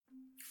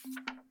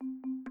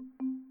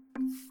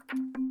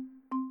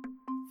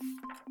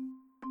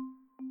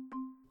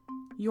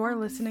You're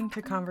listening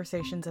to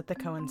Conversations at the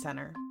Cohen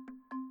Center,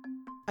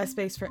 a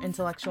space for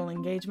intellectual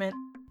engagement,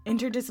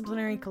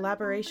 interdisciplinary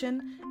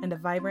collaboration, and a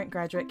vibrant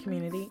graduate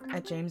community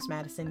at James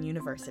Madison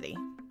University.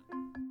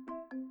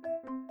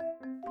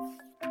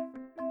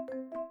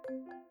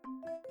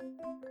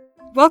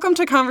 Welcome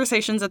to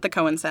Conversations at the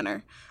Cohen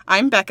Center.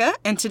 I'm Becca,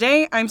 and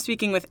today I'm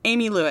speaking with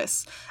Amy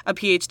Lewis, a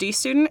PhD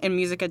student in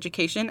music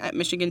education at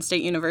Michigan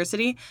State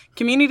University,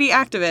 community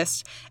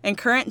activist, and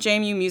current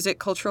JMU Music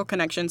Cultural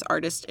Connections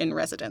artist in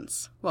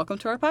residence. Welcome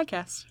to our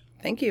podcast.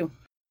 Thank you.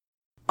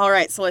 All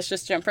right, so let's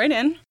just jump right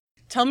in.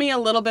 Tell me a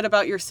little bit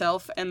about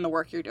yourself and the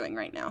work you're doing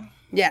right now.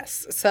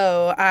 Yes.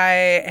 So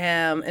I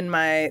am in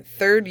my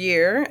third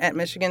year at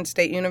Michigan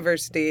State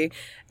University.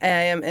 I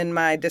am in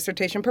my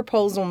dissertation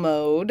proposal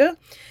mode.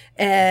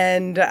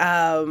 And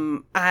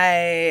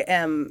I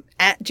am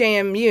at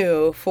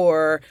JMU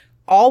for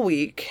all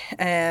week.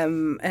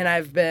 And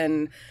I've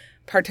been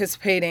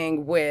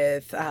participating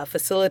with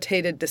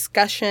facilitated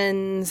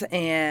discussions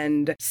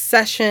and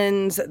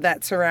sessions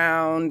that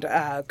surround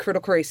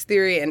critical race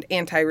theory and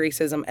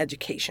anti-racism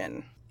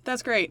education.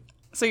 That's great.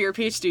 So you're a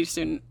PhD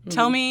student. Mm-hmm.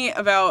 Tell me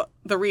about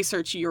the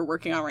research you're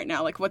working on right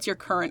now. Like, what's your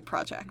current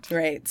project?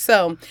 Right.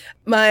 So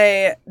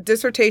my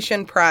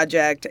dissertation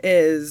project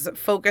is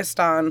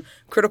focused on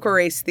critical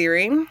race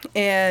theory.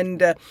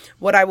 And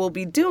what I will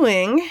be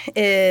doing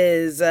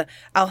is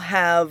I'll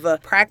have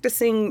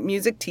practicing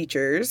music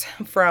teachers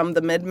from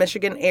the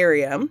mid-Michigan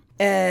area.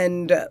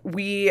 And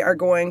we are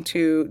going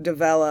to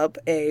develop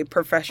a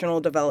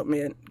professional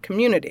development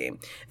community.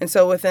 And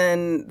so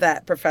within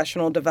that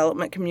professional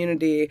development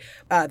community,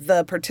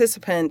 the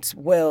participants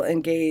will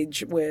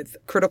engage with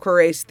critical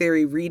race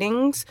theory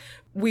readings.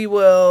 We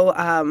will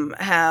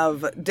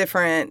have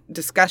different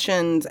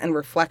discussions and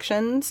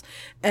reflections,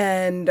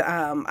 and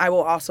I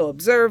will also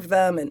observe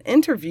them and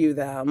interview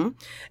them.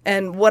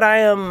 And what I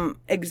am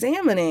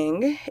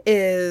examining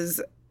is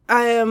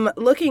I am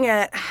looking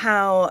at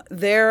how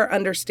their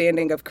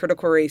understanding of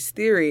critical race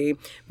theory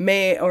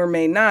may or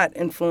may not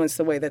influence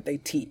the way that they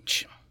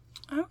teach.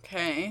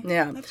 Okay.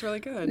 Yeah. That's really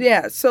good.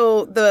 Yeah.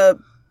 So the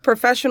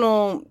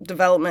professional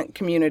development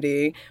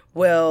community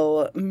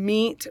will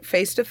meet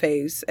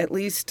face-to-face at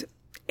least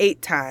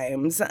 8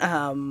 times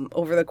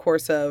over the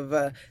course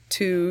of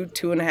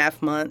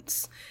 2.5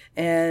 months,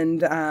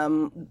 and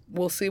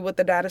we'll see what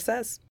the data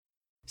says.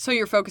 So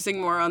you're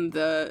focusing more on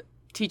the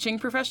teaching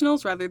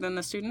professionals rather than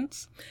the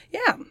students?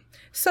 Yeah.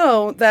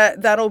 So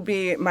that'll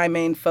be my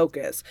main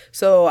focus.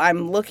 So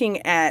I'm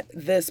looking at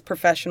this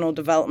professional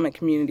development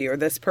community or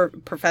this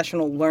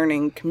professional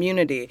learning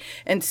community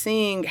and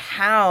seeing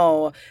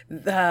how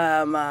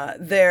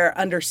their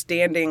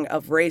understanding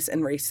of race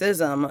and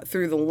racism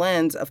through the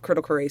lens of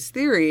critical race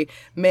theory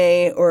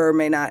may or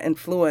may not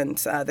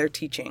influence their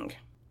teaching.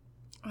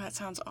 Oh, that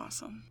sounds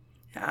awesome.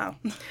 Yeah.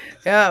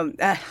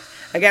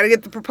 I got to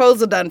get the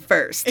proposal done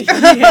first.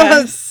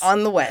 Yes.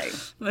 On the way.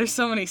 There's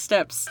so many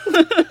steps.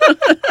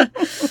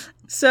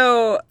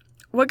 So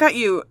what got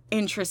you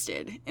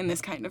interested in this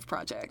kind of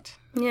project?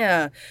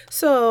 Yeah.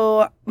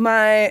 So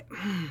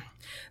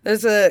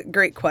there's a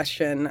great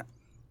question.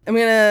 I'm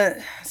going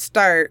to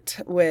start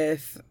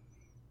with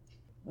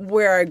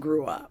where I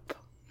grew up.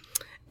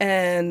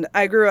 And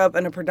I grew up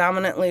in a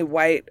predominantly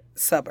white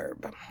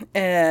suburb,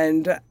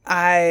 and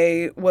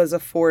I was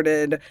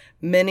afforded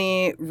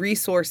many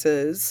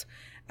resources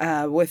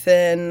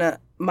within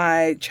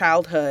my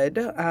childhood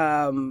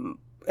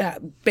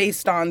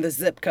based on the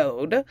zip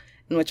code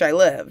in which I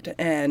lived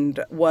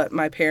and what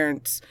my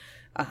parents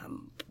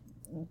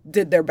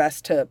did their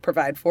best to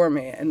provide for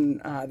me and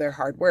their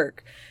hard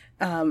work.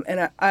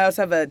 And I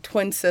also have a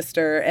twin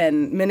sister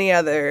and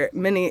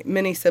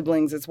many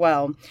siblings as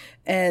well.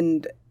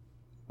 And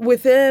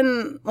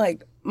within,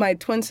 my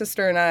twin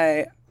sister and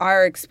I,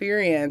 our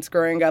experience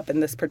growing up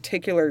in this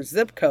particular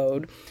zip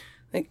code,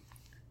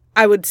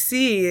 I would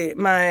see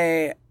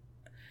my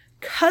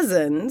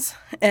cousins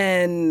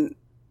and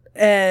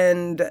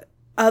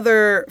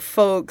other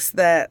folks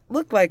that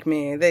looked like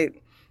me. They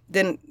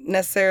didn't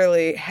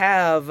necessarily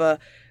have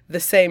the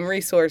same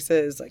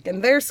resources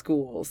in their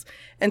schools.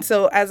 And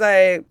so as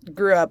I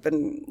grew up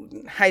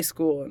in high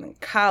school and in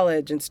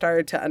college and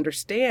started to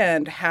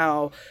understand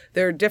how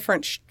there are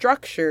different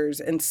structures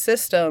and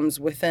systems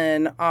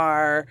within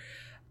our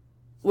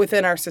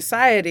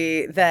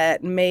society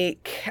that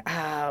make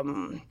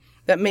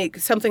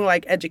something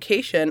like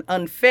education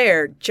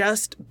unfair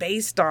just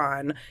based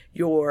on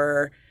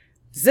your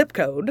zip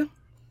code,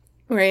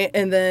 right?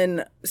 And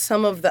then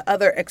some of the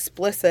other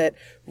explicit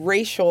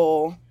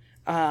racial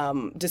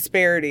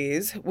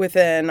disparities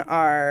within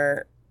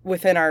our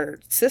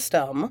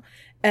system,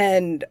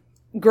 and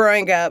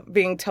growing up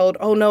being told,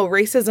 oh no,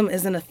 racism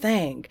isn't a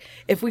thing.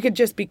 If we could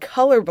just be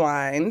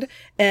colorblind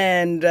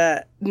and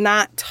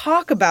not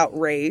talk about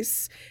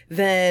race,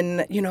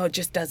 then, it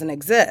just doesn't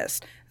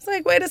exist. It's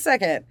like, wait a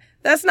second,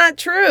 that's not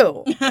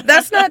true.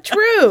 That's not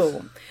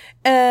true.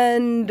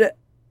 And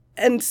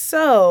And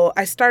so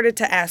I started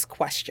to ask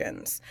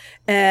questions,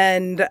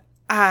 and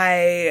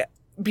I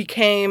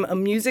became a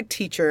music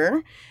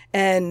teacher.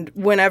 And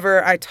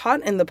whenever I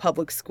taught in the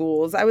public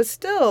schools, I was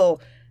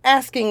still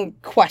asking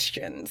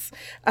questions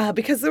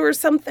because there were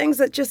some things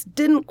that just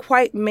didn't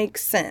quite make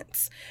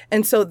sense.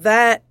 And so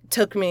that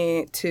took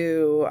me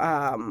to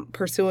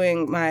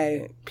pursuing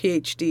my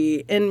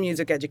PhD in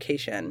music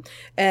education.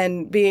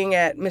 And being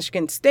at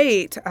Michigan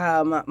State,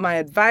 my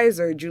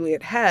advisor,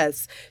 Juliet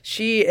Hess,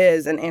 she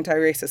is an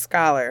anti-racist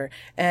scholar.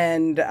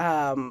 And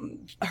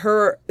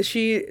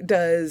she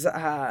does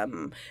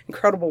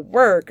incredible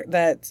work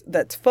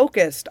that's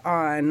focused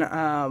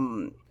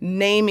on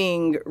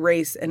naming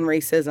race and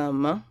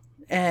racism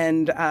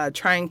and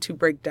trying to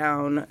break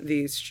down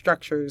these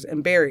structures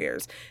and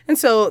barriers. And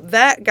so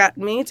that got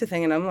me to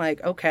thinking, I'm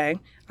like, okay,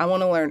 I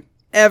want to learn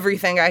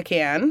everything I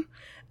can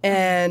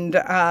and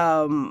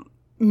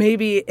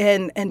maybe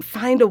and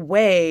find a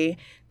way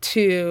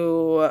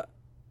to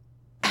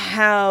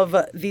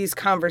have these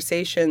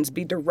conversations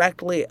be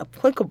directly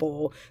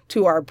applicable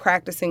to our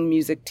practicing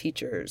music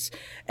teachers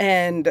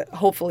and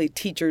hopefully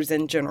teachers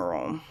in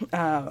general.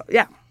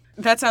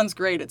 That sounds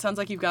great. It sounds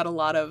like you've got a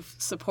lot of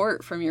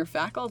support from your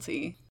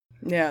faculty.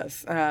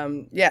 Yes.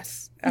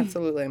 Yes,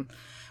 absolutely.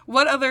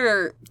 What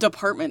other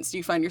departments do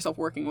you find yourself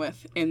working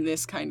with in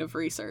this kind of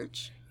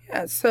research?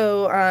 Yeah,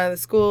 so the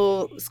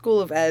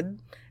School of Ed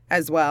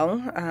as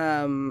well.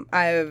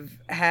 I've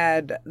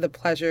had the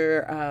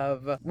pleasure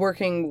of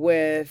working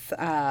with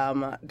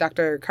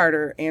Dr.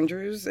 Carter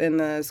Andrews in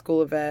the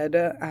School of Ed.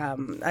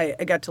 I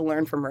got to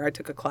learn from her. I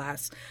took a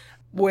class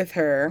with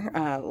her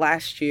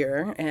last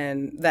year,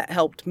 and that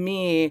helped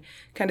me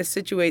kind of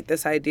situate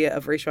this idea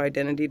of racial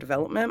identity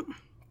development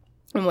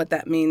and what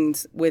that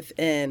means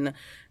within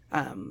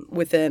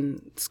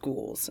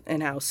schools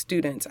and how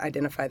students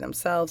identify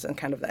themselves and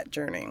kind of that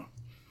journey.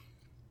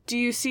 Do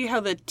you see how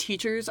the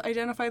teachers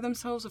identify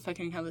themselves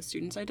affecting how the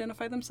students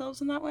identify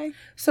themselves in that way?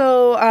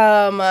 So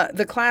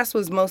the class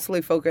was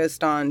mostly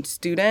focused on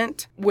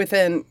student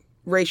within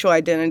racial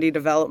identity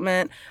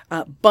development,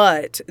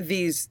 but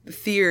these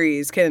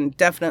theories can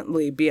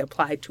definitely be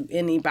applied to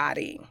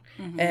anybody,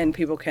 and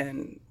people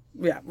can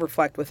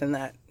reflect within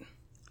that.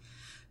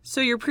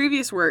 So your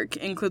previous work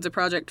includes a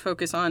project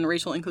focused on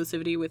racial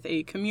inclusivity with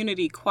a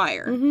community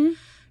choir.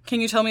 Can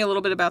you tell me a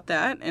little bit about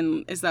that,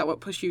 and is that what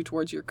pushed you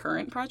towards your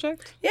current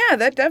project? Yeah,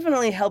 that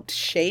definitely helped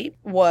shape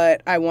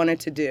what I wanted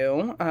to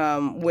do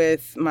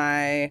with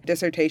my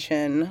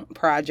dissertation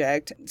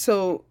project.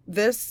 So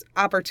this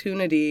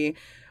opportunity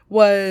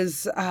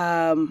was,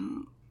 I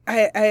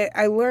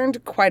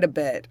learned quite a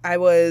bit. I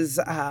was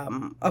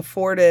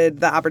afforded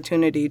the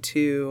opportunity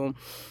to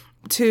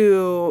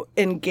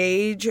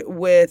engage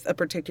with a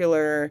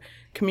particular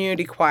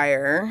community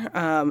choir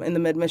in the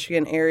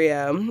Mid-Michigan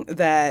area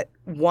that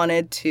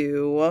wanted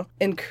to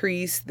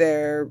increase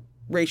their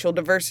racial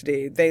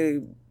diversity. They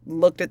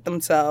looked at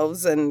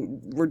themselves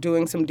and were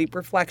doing some deep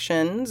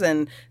reflections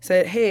and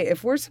said, hey,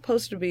 if we're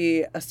supposed to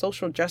be a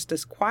social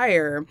justice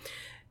choir,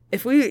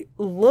 if we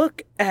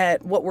look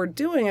at what we're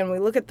doing and we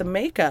look at the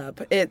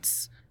makeup,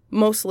 it's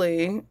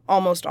mostly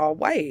almost all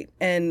white.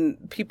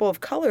 And people of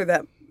color,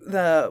 that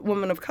the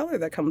women of color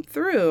that come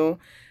through,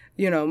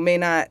 may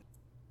not,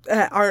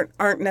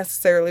 aren't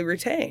necessarily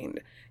retained,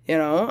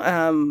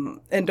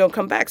 and don't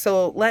come back.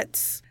 So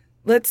let's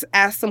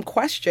ask some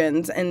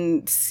questions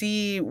and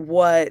see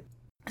what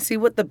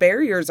the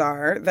barriers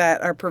are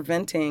that are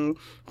preventing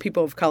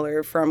people of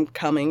color from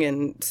coming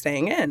and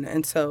staying in.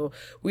 And so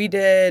we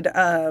did,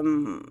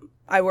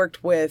 I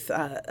worked with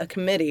a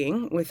committee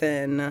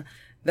within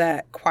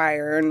that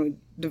choir, and we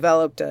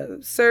developed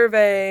a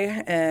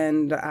survey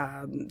and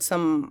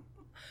some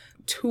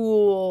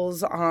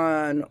tools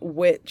on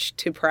which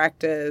to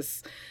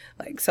practice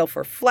like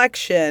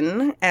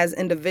self-reflection as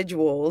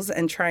individuals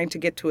and trying to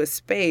get to a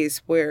space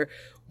where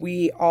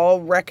we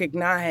all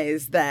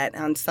recognize that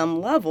on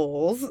some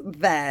levels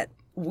that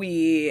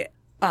we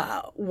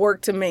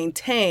work to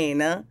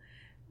maintain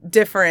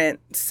different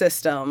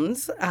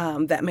systems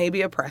that may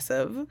be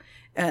oppressive,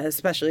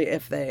 especially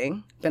if they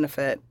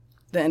benefit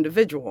the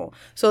individual.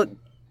 So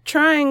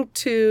trying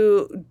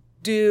to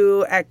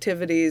do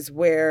activities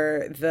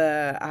where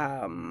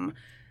the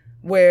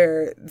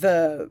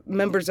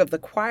members of the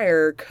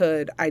choir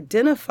could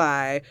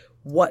identify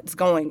what's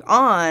going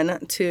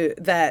on to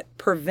that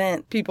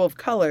prevent people of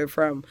color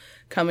from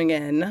coming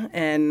in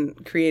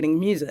and creating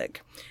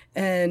music.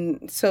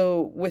 And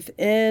so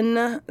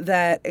within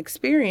that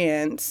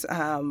experience,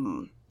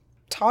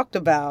 talked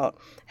about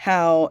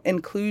how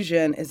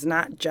inclusion is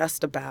not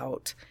just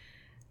about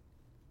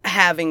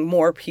having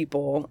more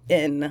people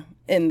in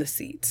the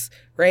seats,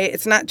 right?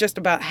 It's not just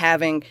about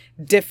having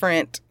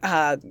different,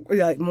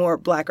 like more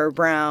black or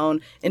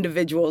brown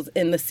individuals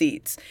in the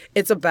seats.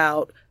 It's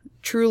about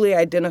truly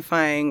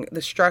identifying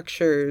the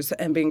structures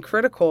and being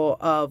critical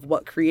of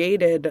what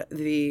created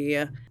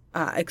the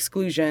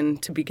exclusion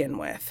to begin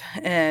with.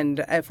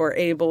 And if we're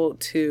able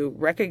to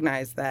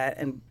recognize that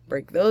and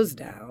break those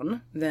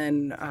down,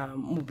 then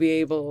we'll be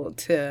able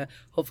to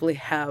hopefully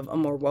have a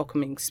more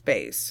welcoming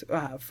space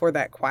for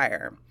that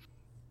choir.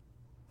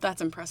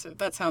 That's impressive.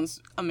 That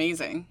sounds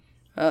amazing.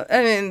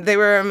 I mean, they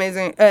were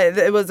amazing.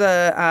 It was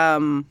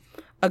a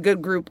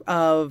good group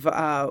of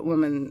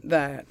women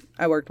that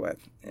I worked with.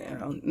 You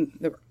know,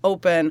 they were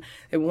open.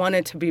 They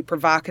wanted to be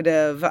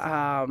provocative.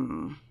 Yeah.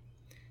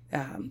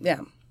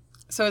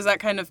 So is that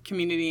kind of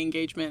community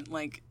engagement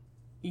like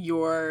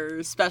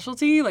your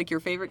specialty, like your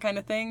favorite kind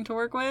of thing to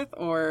work with,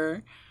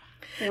 or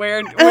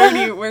where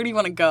do you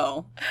want to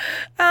go?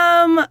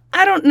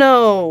 I don't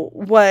know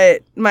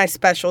what my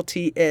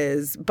specialty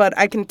is, but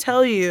I can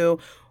tell you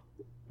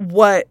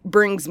what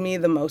brings me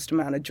the most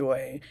amount of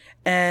joy.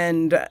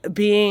 And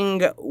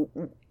being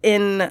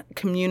in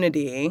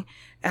community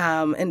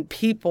and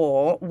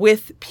people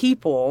with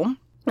people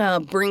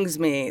brings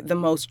me the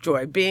most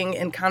joy. Being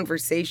in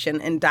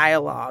conversation and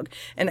dialogue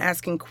and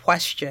asking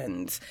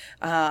questions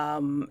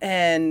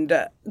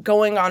and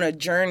going on a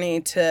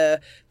journey to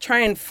try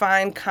and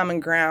find common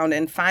ground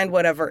and find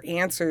whatever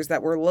answers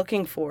that we're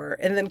looking for,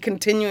 and then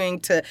continuing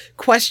to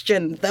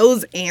question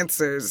those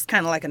answers,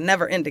 kind of like a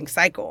never-ending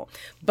cycle.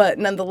 But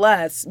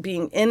nonetheless,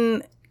 being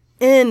in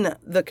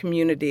the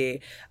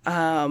community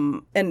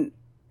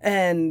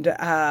and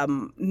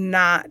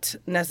not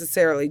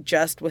necessarily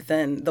just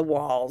within the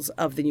walls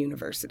of the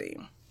university.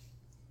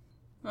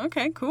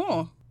 Okay,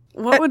 cool.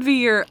 What would be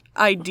your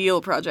ideal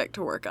project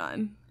to work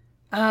on?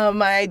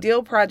 My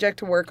ideal project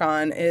to work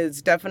on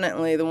is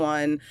definitely the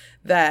one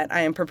that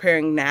I am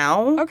preparing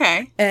now.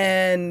 Okay.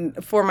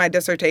 And for my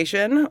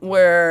dissertation,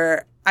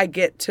 where I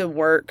get to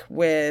work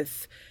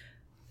with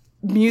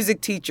music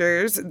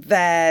teachers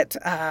that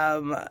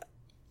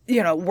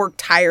work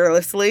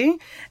tirelessly.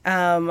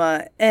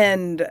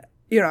 And,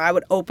 I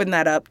would open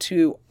that up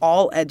to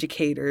all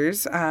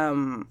educators,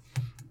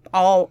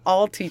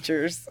 all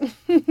teachers,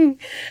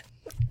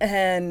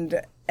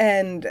 and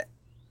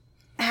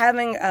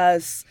having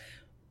us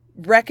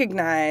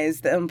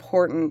recognize the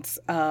importance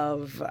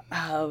of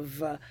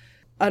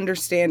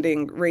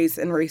understanding race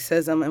and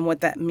racism and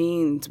what that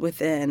means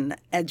within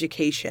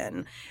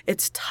education.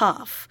 It's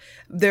tough.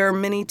 There are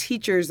many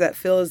teachers that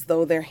feel as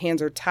though their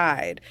hands are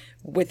tied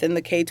within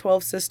the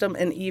K-12 system,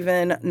 and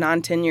even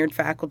non-tenured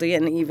faculty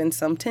and even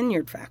some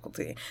tenured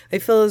faculty. They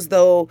feel as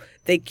though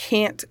they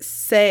can't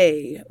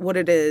say what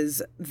it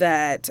is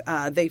that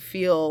they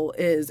feel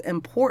is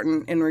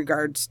important in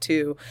regards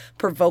to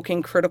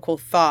provoking critical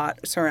thought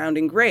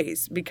surrounding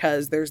race,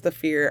 because there's the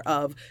fear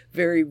of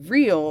very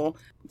real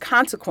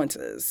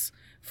consequences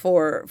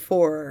for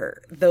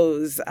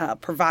those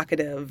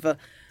provocative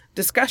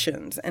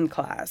discussions in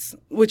class,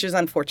 which is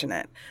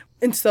unfortunate.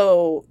 And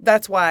so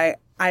that's why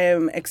I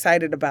am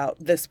excited about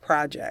this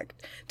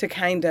project, to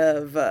kind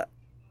of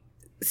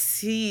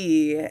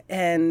see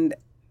and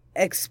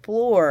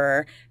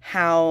explore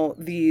how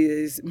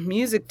these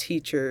music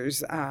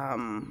teachers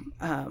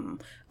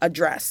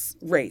address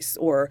race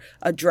or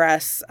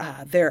address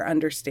their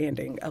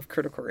understanding of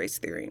critical race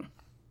theory.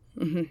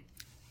 Mm-hmm.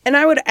 And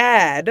I would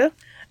add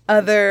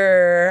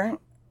other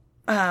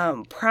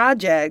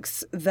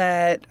projects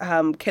that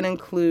can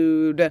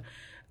include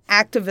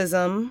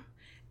activism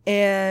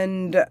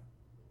and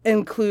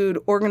include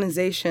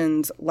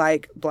organizations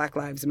like Black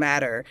Lives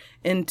Matter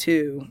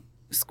into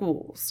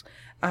schools.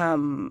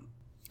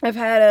 I've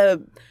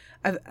had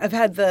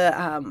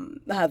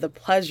the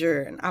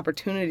pleasure and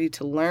opportunity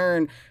to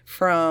learn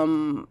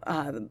from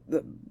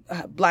the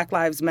Black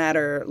Lives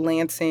Matter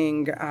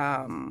Lansing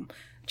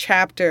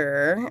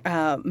chapter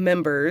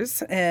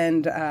members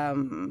and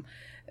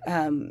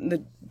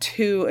the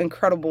two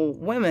incredible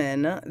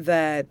women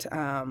that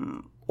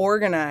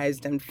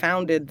organized and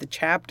founded the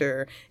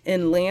chapter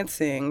in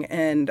Lansing,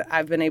 and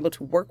I've been able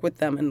to work with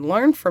them and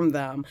learn from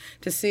them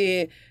to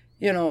see,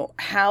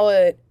 how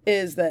it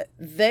is that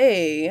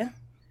they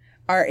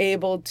are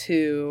able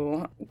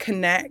to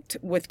connect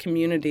with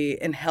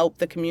community and help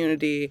the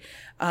community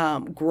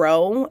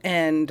grow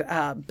and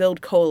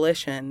build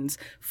coalitions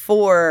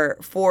for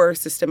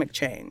systemic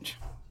change.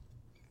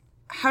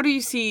 How do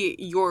you see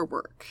your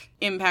work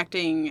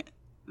impacting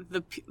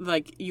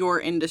your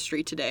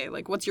industry today?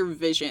 Like, what's your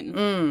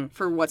vision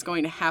for what's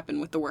going to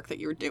happen with the work that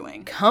you're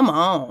doing? Come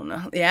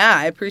on. Yeah,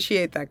 I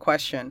appreciate that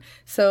question.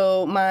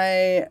 So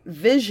my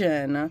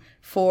vision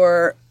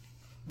for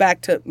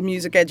back to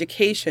music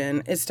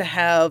education is to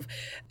have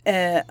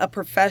a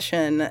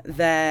profession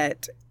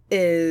that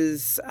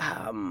is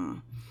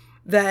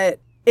that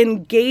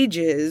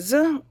engages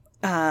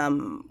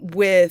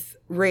with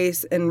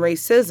race and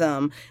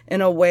racism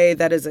in a way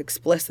that is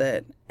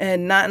explicit,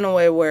 and not in a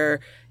way where,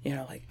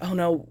 oh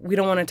no, we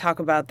don't want to talk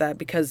about that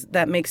because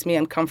that makes me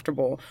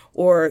uncomfortable,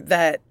 or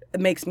that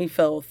makes me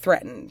feel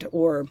threatened,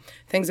 or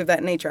things of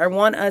that nature. I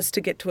want us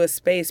to get to a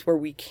space where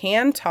we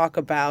can talk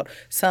about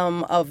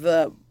some of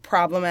the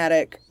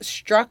problematic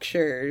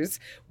structures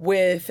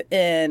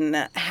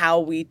within how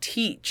we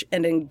teach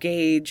and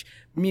engage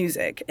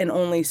music in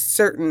only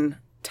certain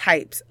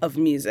types of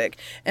music.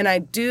 And I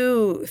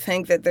do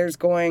think that there's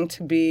going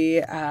to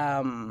be,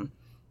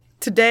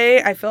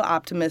 today I feel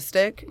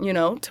optimistic,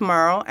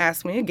 tomorrow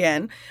ask me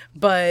again,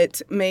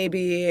 but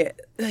maybe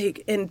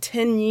like in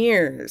 10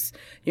 years,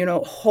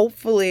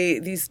 hopefully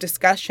these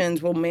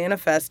discussions will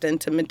manifest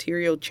into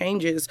material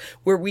changes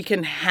where we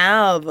can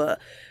have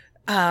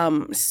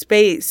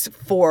space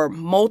for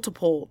more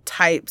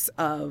types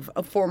of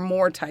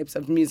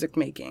music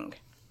making.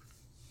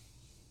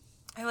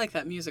 I like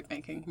that, music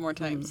making, more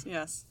types,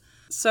 yes.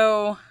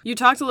 So you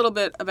talked a little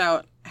bit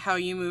about how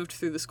you moved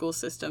through the school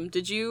system.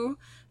 Did you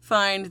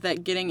find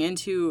that getting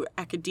into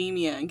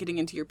academia and getting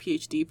into your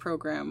PhD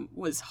program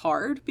was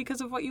hard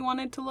because of what you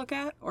wanted to look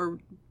at? Or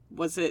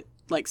was it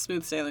like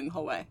smooth sailing the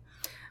whole way?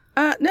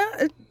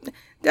 No,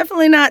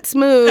 definitely not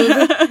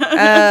smooth.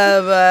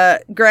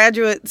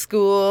 Graduate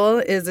school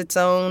is its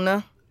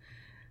own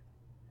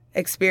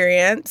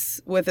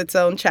experience with its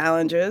own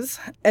challenges.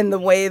 And the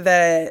way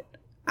that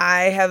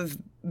I have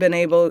been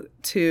able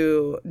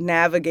to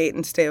navigate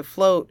and stay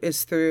afloat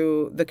is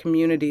through the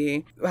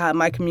community,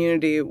 my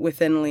community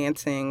within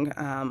Lansing,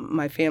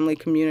 my family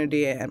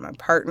community and my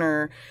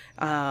partner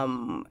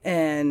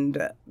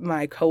and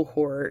my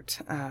cohort.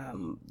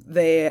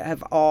 They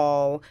have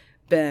all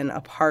been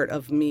a part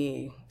of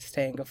me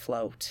staying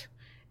afloat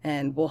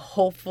and will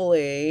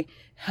hopefully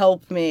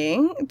help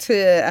me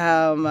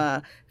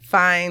to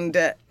find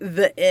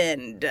the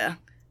end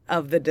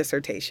of the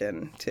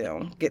dissertation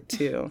to get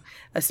to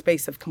a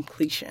space of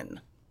completion.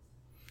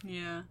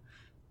 Yeah.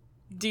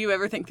 Do you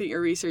ever think that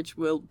your research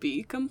will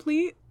be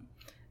complete?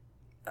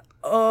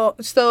 Oh,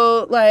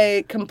 so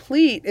like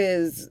complete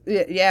is,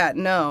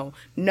 no.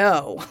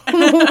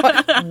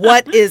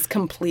 What is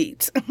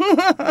complete?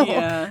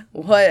 Yeah.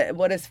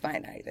 What is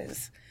finite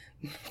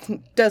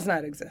does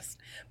not exist.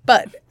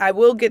 But I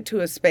will get to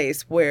a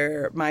space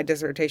where my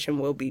dissertation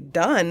will be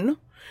done.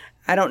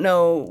 I don't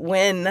know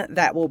when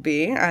that will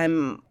be. I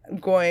am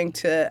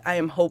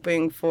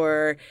hoping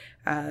for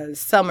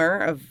summer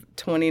of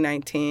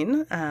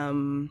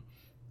 2019.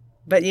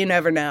 But you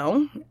never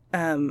know.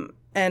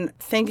 And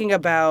thinking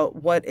about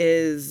what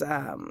is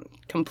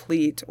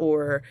complete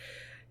or,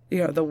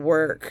 the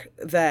work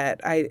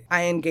that I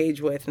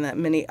engage with and that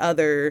many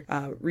other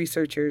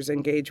researchers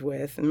engage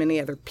with and many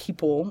other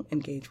people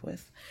engage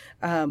with,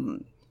 I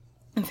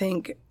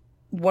think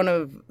one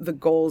of the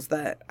goals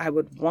that I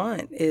would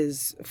want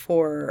is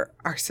for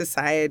our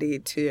society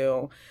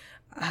to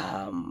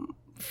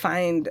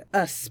find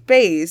a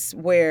space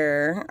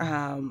where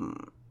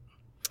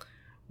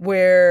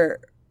we're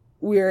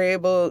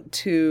able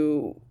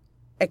to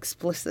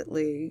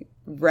explicitly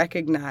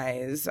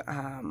recognize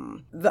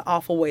the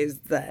awful ways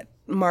that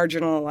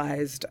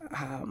marginalized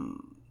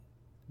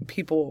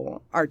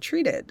people are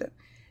treated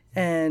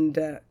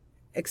and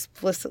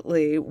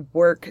explicitly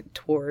work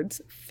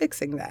towards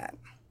fixing that.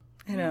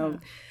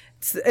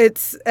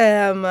 It's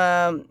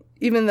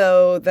even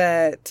though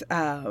that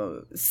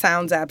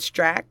sounds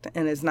abstract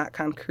and is not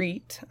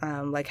concrete,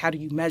 like how do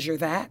you measure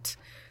that?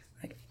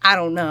 Like, I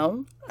don't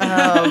know.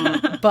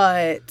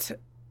 But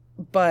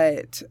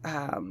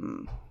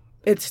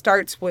it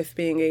starts with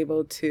being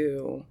able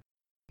to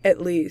at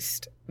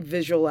least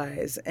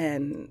visualize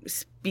and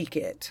speak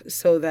it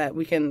so that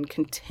we can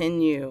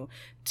continue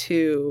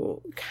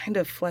to kind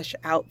of flesh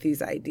out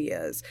these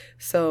ideas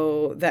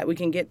so that we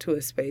can get to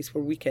a space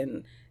where we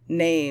can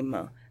name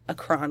a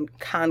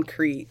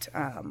concrete,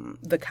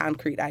 the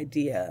concrete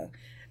idea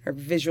or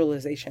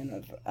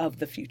visualization of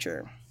the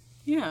future.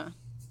 Yeah.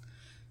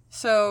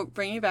 So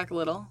bringing you back a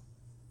little,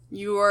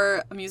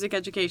 you're a music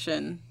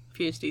education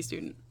PhD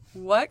student.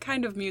 What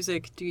kind of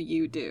music do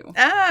you do?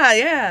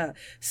 Yeah.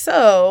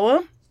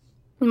 So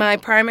my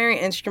primary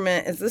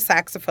instrument is the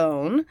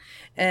saxophone,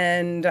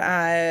 and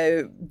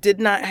I did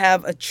not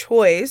have a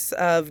choice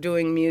of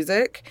doing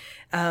music.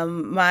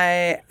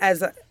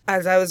 As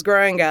I was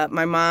growing up,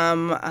 my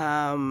mom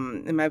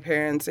and my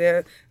parents,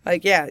 you're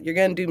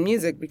going to do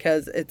music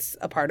because it's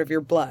a part of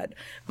your blood.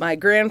 My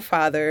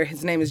grandfather,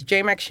 his name is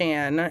Jay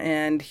McShann,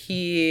 and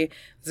he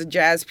was a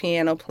jazz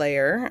piano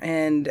player,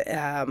 and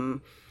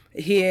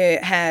he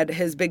had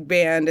his big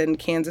band in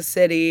Kansas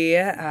City,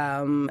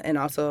 and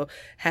also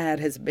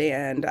had his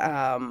band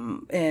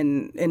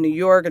in New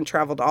York and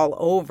traveled all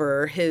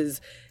over.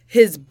 His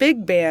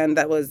big band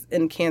that was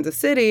in Kansas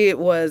City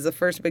was the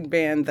first big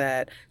band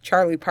that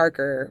Charlie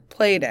Parker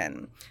played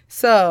in.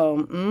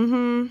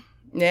 So,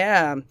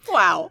 yeah.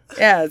 Wow.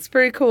 Yeah, it's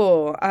pretty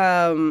cool.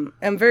 I'm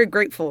very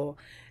grateful.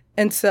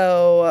 And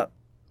so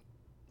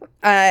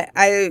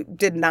I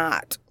did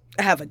not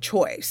have a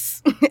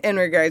choice in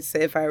regards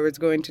to if I was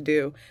going to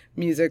do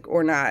music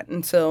or not.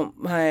 And so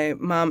my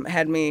mom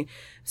had me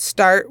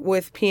start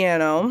with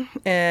piano,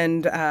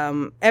 and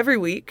every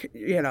week,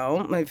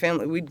 my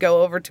family, we'd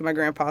go over to my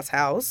grandpa's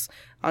house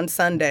on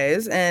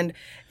Sundays, and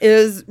it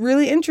was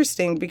really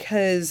interesting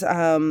because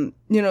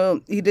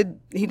he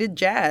did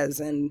jazz,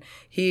 and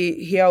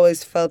he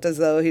always felt as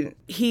though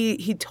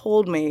he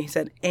told me, he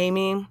said,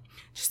 Amy,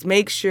 just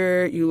make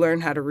sure you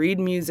learn how to read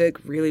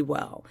music really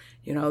well.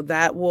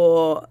 that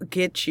will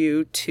get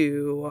you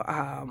to,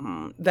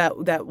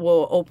 that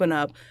will open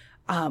up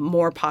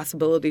more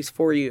possibilities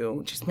for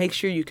you. Just make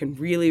sure you can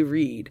really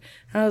read.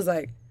 And I was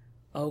like,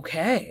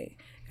 okay.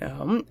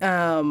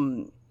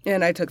 And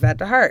I took that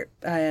to heart.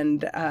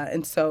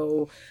 And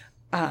so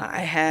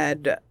I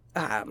had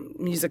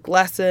music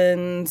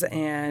lessons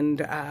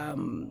and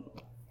on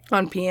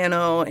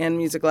piano and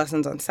music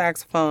lessons on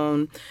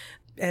saxophone.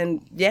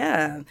 And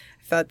I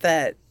thought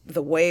that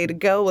the way to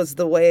go was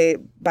the way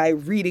by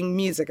reading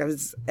music. I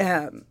was,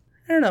 I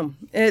don't know.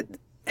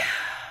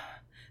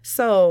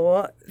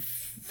 So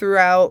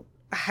throughout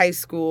high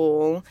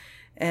school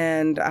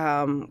and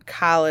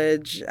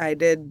college, I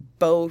did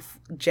both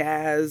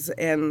jazz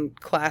and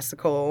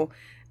classical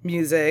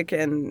music.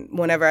 And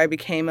whenever I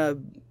became a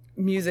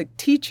music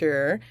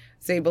teacher, I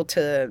was able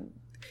to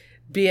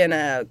be in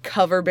a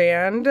cover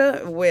band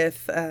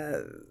with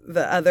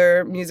the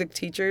other music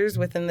teachers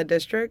within the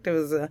district. It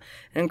was an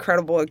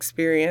incredible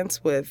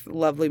experience with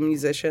lovely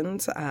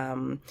musicians.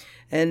 And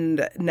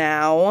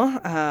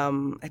now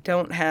I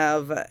don't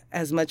have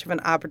as much of an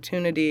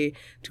opportunity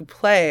to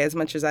play as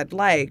much as I'd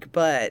like,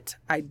 but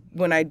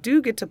when I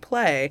do get to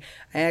play,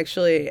 I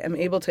actually am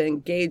able to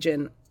engage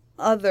in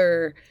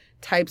other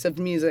types of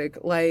music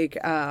like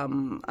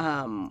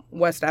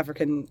West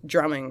African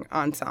drumming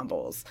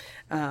ensembles.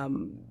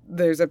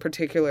 There's a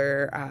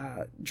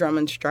particular drum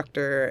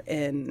instructor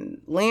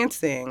in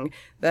Lansing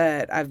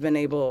that I've been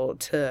able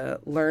to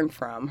learn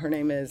from. Her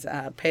name is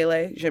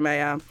Pele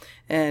Jemea,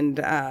 and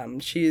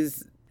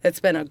it's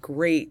been a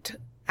great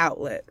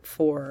outlet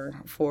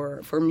for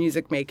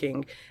music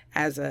making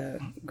as a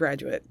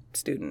graduate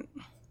student.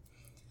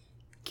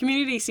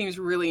 Community seems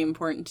really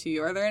important to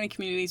you. Are there any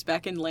communities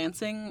back in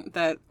Lansing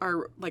that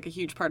are like a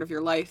huge part of your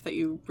life that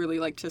you really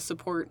like to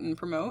support and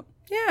promote?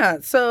 Yeah,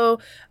 so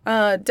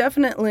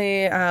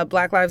definitely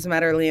Black Lives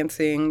Matter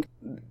Lansing.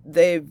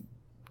 They've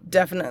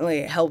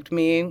definitely helped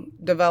me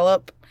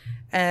develop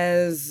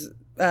as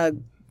a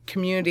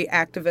community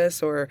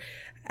activist, or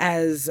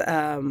as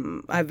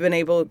I've been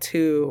able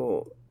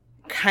to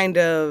kind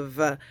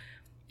of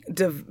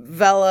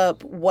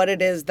develop what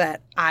it is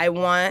that I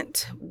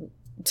want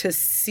to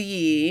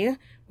see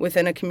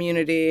within a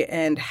community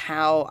and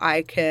how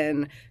I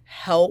can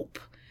help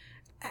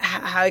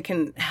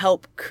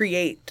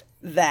create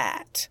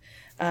that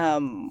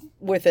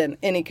within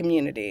any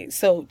community.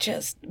 So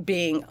just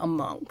being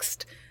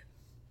amongst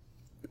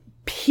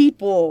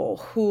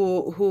people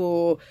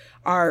who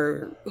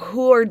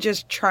are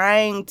just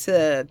trying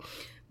to,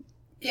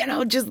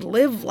 just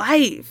live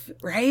life,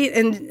 right?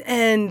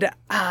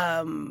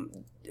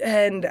 And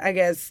I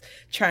guess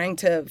trying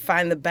to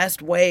find the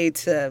best way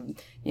to,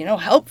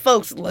 help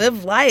folks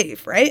live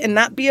life, right? And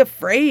not be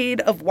afraid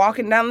of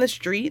walking down the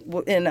street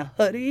in a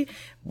hoodie,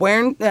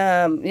 wearing,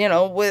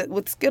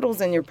 with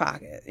Skittles in your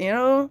pocket,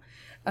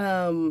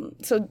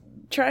 So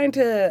trying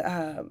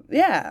to,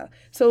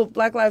 So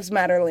Black Lives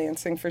Matter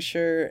Lansing for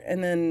sure.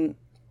 And then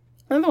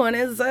another one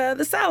is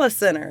the Salas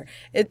Center.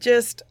 It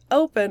just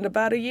opened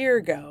about a year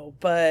ago,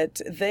 but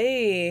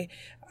they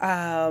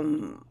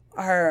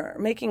are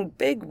making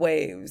big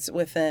waves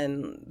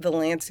within the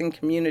Lansing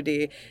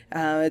community.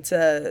 It's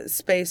a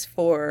space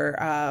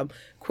for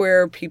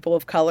queer people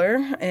of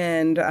color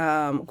and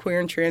queer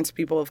and trans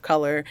people of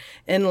color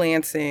in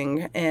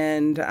Lansing.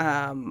 And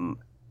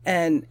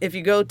if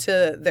you go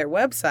to their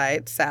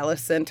website,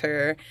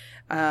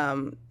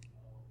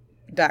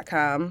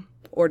 salascenter.com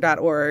or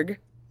 .org,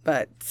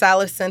 but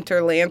Salas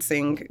Center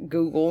Lansing,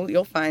 Google,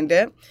 you'll find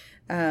it.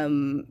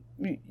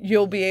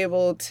 You'll be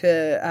able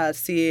to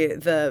see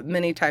the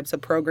many types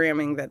of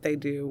programming that they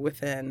do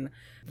within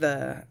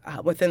the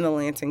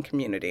Lansing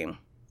community.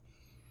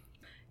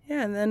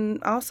 Yeah, and then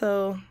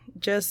also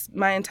just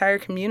my entire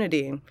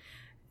community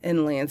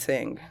in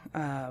Lansing.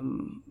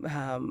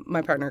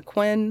 My partner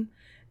Quinn,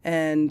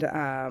 and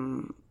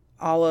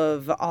all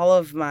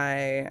of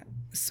my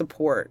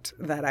support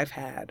that I've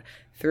had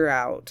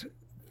throughout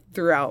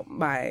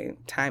my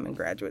time in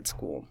graduate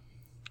school.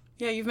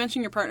 Yeah, you've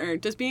mentioned your partner.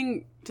 Does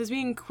being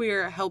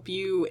queer help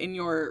you in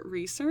your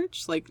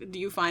research? Like, do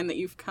you find that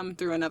you've come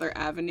through another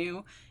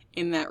avenue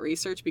in that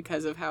research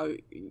because of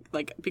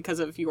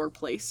your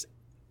place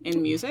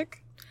in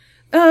music?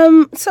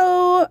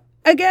 So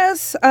I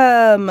guess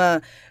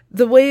the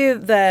way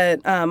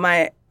that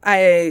my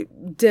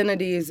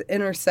identities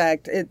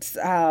intersect,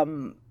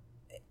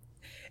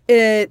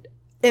 it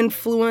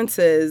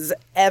influences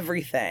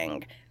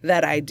everything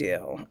that I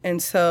do.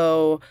 And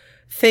so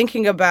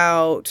thinking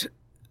about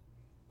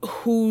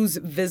who's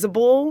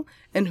visible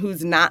and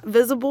who's not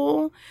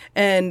visible,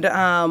 and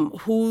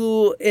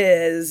who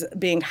is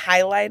being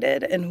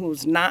highlighted and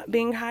who's not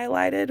being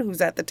highlighted,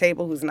 who's at the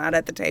table, who's not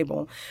at the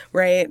table,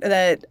 right?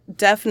 That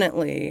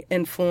definitely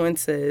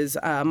influences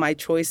my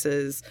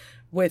choices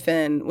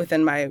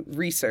within my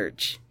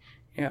research.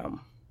 Yeah.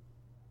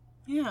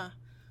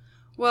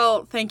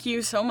 Well, thank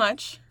you so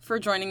much for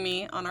joining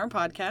me on our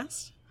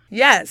podcast.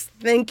 Yes,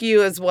 thank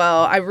you as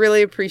well. I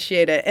really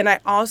appreciate it. And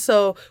I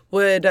also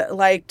would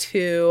like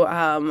to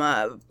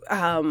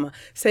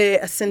say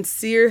a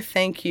sincere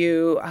thank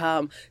you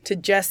to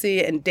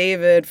Jesse and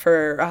David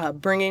for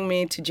bringing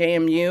me to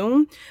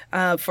JMU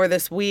for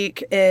this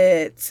week.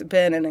 It's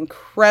been an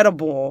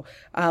incredible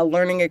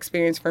learning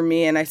experience for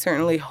me, and I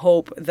certainly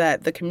hope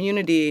that the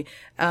community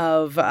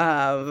of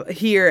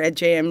here at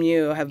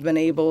JMU have been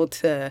able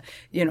to,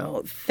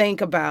 think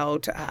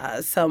about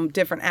some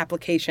different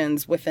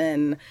applications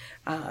within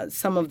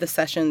some of the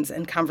sessions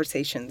and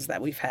conversations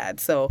that we've had.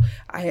 So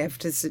I have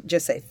to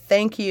just say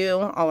thank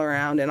you all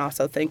around, and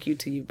also thank you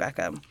to you,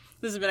 Becca.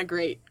 This has been a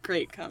great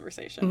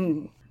conversation.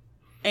 Mm-hmm.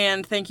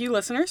 And thank you,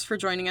 listeners, for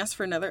joining us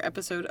for another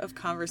episode of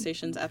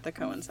Conversations at the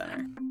Cohen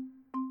Center.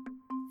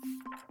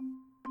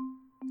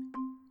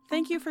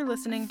 Thank you for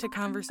listening to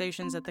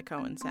Conversations at the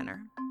Cohen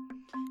Center.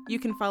 You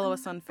can follow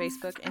us on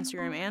Facebook,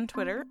 Instagram, and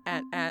Twitter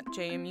at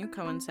JMU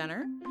Cohen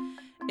Center.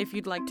 If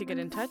you'd like to get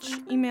in touch,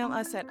 email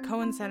us at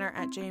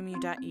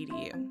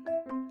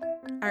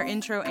cohencenter@jmu.edu. Our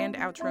intro and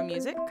outro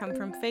music come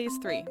from Phase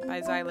 3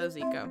 by Xylo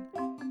Zico.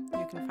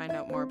 You can find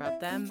out more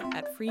about them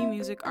at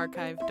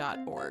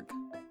freemusicarchive.org.